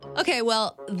Okay,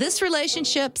 well, this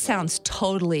relationship sounds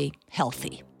totally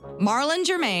healthy. Marlon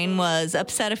Germain was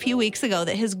upset a few weeks ago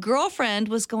that his girlfriend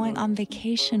was going on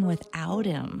vacation without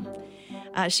him.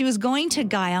 She was going to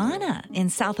Guyana in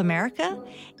South America,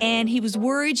 and he was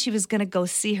worried she was going to go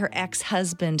see her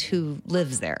ex-husband who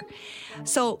lives there.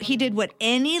 So he did what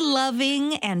any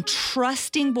loving and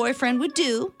trusting boyfriend would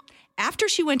do. After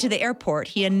she went to the airport,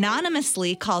 he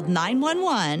anonymously called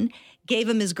 911, gave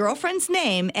him his girlfriend's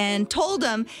name, and told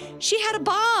him she had a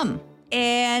bomb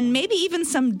and maybe even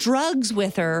some drugs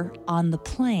with her on the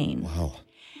plane. Wow.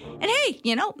 And hey,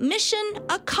 mission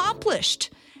accomplished.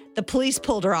 The police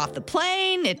pulled her off the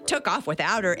plane. It took off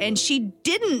without her, and she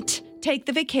didn't take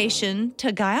the vacation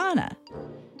to Guyana.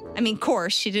 I mean, of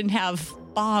course, she didn't have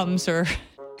bombs or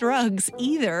drugs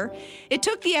either. It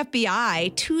took the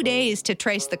FBI 2 days to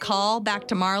trace the call back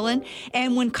to Marlon,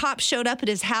 and when cops showed up at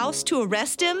his house to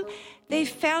arrest him, they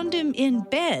found him in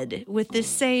bed with this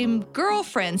same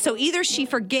girlfriend. So either she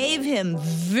forgave him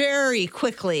very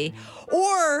quickly,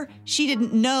 or she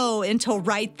didn't know until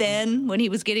right then when he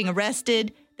was getting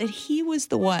arrested that he was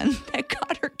the one that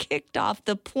got her kicked off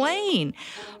the plane.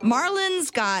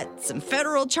 Marlon's got some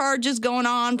federal charges going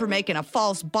on for making a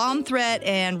false bomb threat,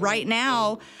 and right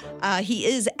now he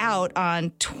is out on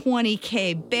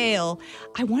 $20,000 bail.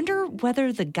 I wonder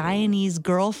whether the Guyanese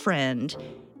girlfriend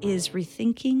is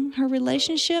rethinking her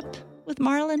relationship with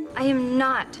Marlon. I am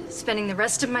not spending the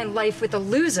rest of my life with a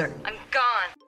loser. I'm gone.